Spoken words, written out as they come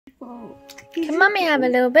Can Mummy have a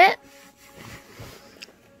little bit?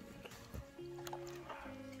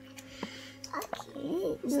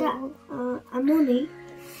 Okay. Is that a morning?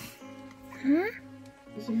 Hmm?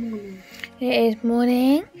 It's a morning. It is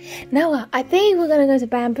morning. Noah, I think we're going to go to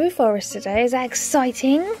Bamboo Forest today. Is that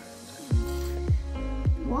exciting?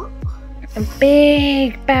 What? A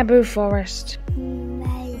big bamboo forest.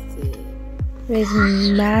 Massive. With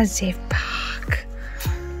massive park.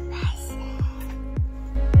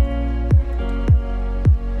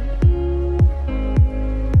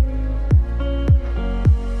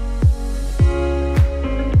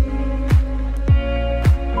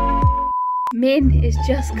 Min is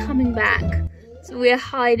just coming back, so we're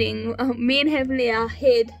hiding. Me and Heavenly are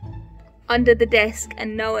hid under the desk,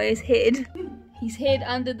 and Noah is hid. He's hid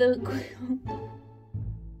under the.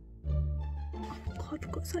 Oh God,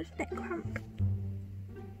 I've got such neck cramp.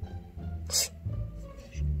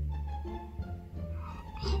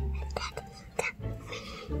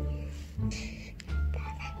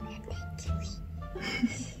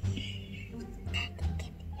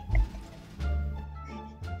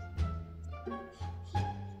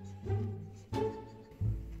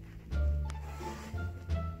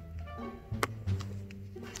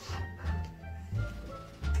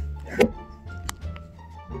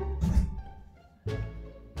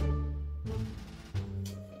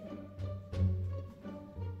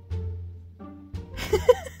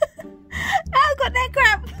 I've got neck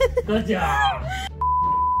cramp. Good job.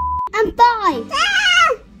 I'm 5.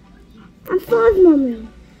 I'm 5, Mummy.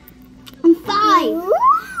 I'm 5.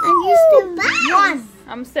 And you're still 1.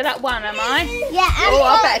 I'm still at 1, am I? Yeah. Oh,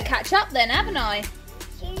 I better catch up then, haven't I?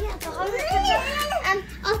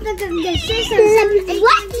 After I'm going to get 6 and 7, 8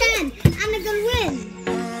 and 10. And I'm going to win.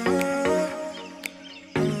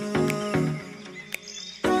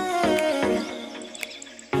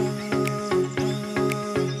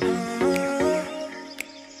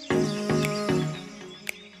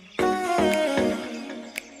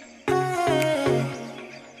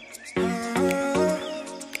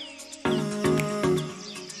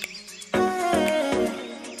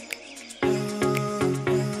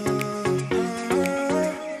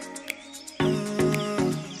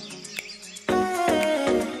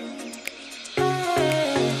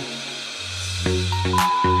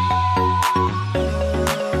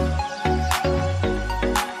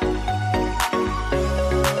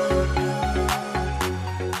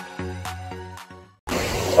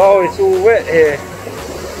 Oh, it's all wet here.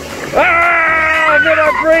 Ah! Then I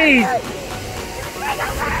breathe.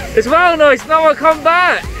 It's well nice. Now I come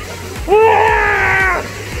back. Ah!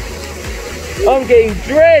 I'm getting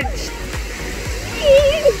drenched.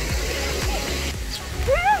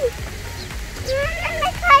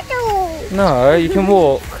 No, you can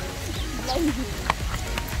walk.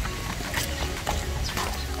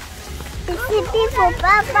 People,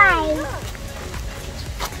 bye-bye.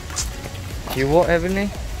 You what, Heavenly?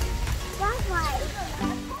 Bye-bye.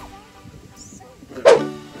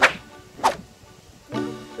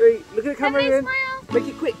 3, look at the camera again. Make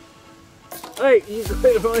it quick. Hey, you got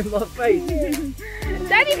it right in my face.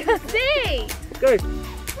 Daddy can see. Go.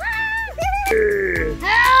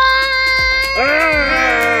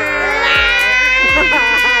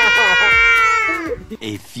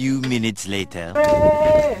 A few minutes later.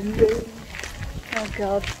 Oh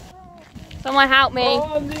God. Someone help me.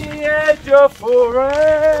 On the edge of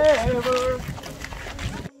forever.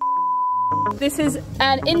 This is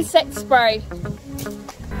an insect spray.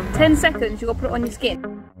 10 seconds, you've got to put it on your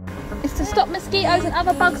skin. It's to stop mosquitoes and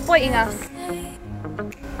other bugs biting us.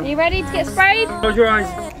 Are you ready to get sprayed? Close your eyes.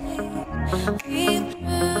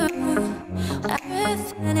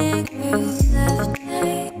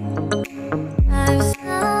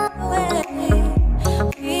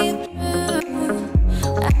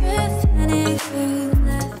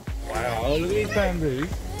 Wow, look at these bamboo.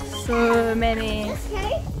 So many.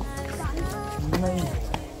 Amazing.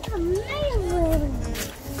 Amazing.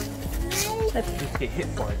 Just get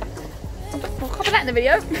hit by this. We'll cover that in the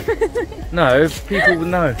video. No, people would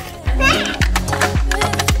know.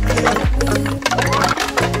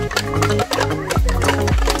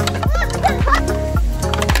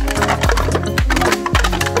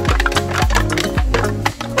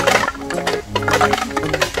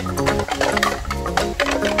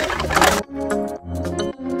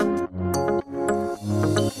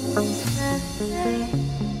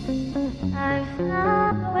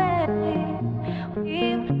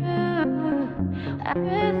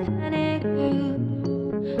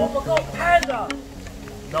 Panda!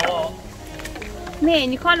 No.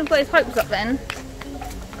 Man, you kind of got his hopes up then.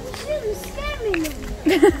 She was scaring me.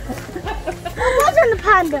 I wasn't a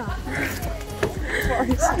panda.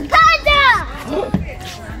 That's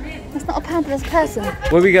not a panda, that's a person.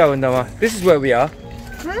 Where are we going, Noah? This is where we are.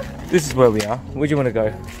 Huh? This is where we are. Where do you want to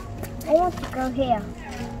go? I want to go here.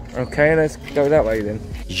 Okay, let's go that way then.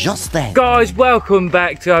 Just then. Guys, welcome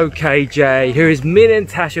back to OKJ. Here is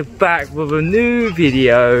Min&Tasha back with a new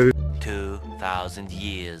video. 2,000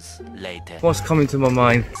 years later. What's coming to my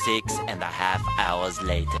mind? 6.5 hours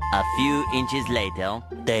later. A few inches later.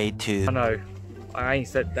 Day 2. I know. I ain't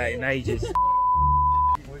said that in ages.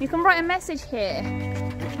 You can write a message here.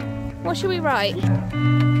 What should we write? You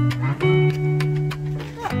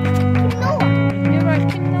write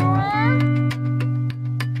quinoa.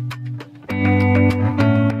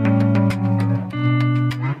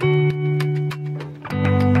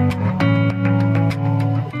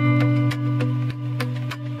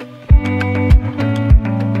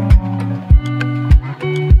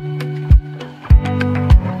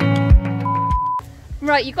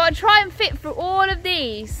 Right, you got to try and fit through all of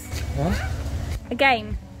these. What? A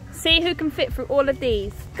game. See who can fit through all of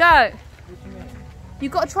these. Go. You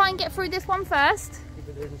got to try and get through this one first.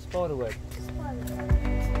 There's a spider web.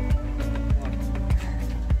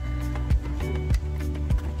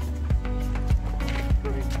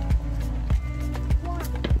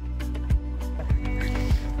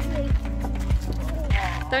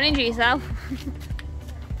 Don't injure yourself.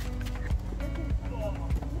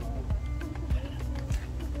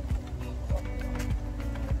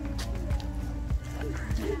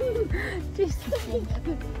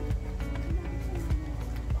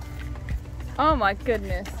 Oh my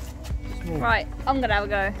goodness. Right, I'm gonna have a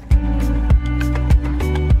go.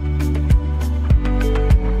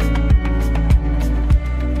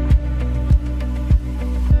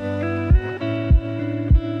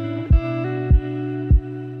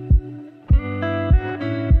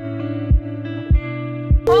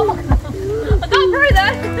 Oh, I got through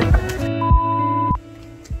there.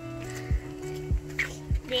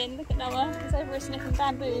 Min, look at Noah. He's over here sniffing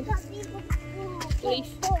bamboo leaf.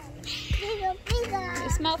 Does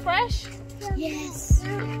it smell fresh? Yes.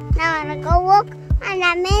 Now I'm gonna go walk on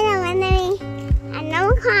that middle and then I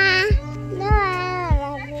know car.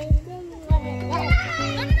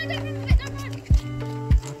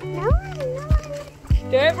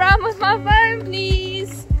 Do it run with my phone,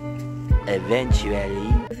 please.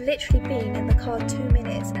 Eventually. We've literally been in the car 2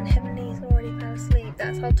 minutes and Heavenly's already fell asleep.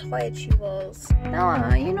 That's how tired she was. Noah,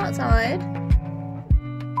 are you not tired?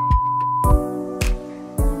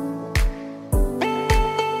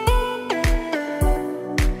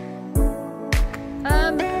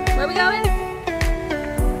 Where are we going?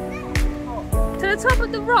 To the top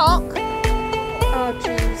of the rock? Oh,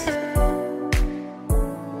 jeez.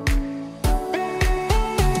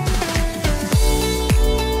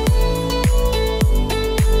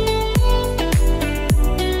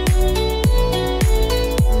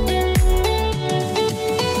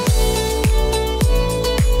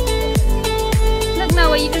 Look,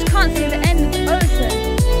 Noah, you just can't see the end of the ocean.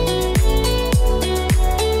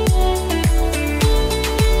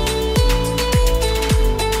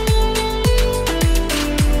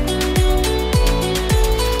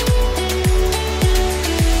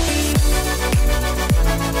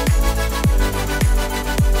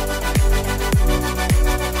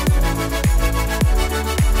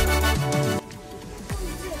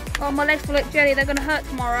 Oh, my legs feel like jelly, they're gonna hurt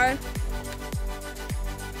tomorrow.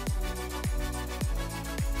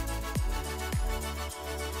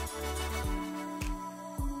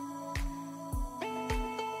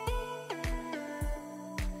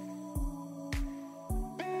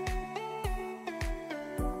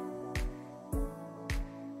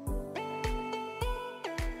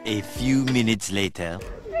 A few minutes later.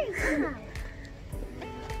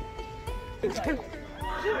 She's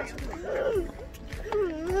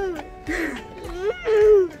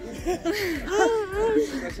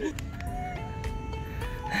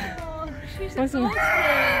What's the-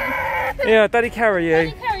 exhausted. Yeah, Daddy carry you.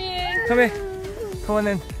 Daddy carry you. Come here. Come on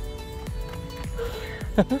then.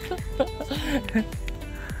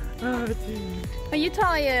 Oh, geez. Are you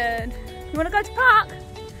tired? You want to go to park?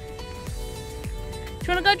 Do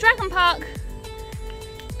you want to go Dragon Park?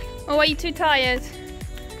 Or are you too tired?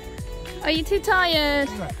 Are you too tired?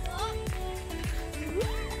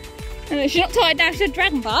 No, she's not tired now, she's at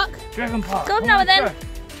Dragon Park. Dragon Park. Go on now then.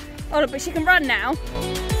 Oh, but she can run now.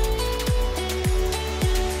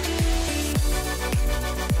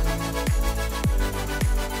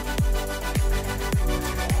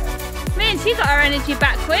 Man, she got her energy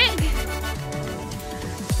back quick.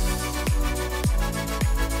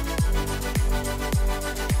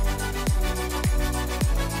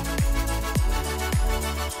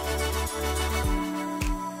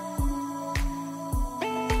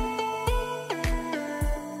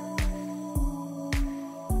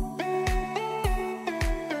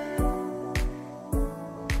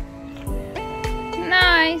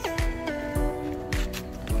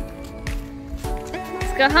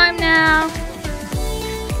 go home now.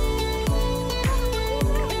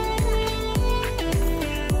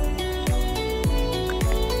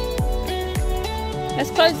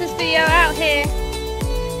 Let's close this video out here.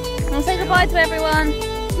 And say goodbye to everyone.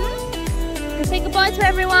 Say goodbye to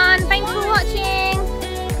everyone. Thanks for watching.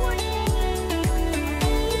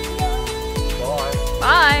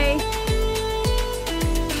 Bye. Bye.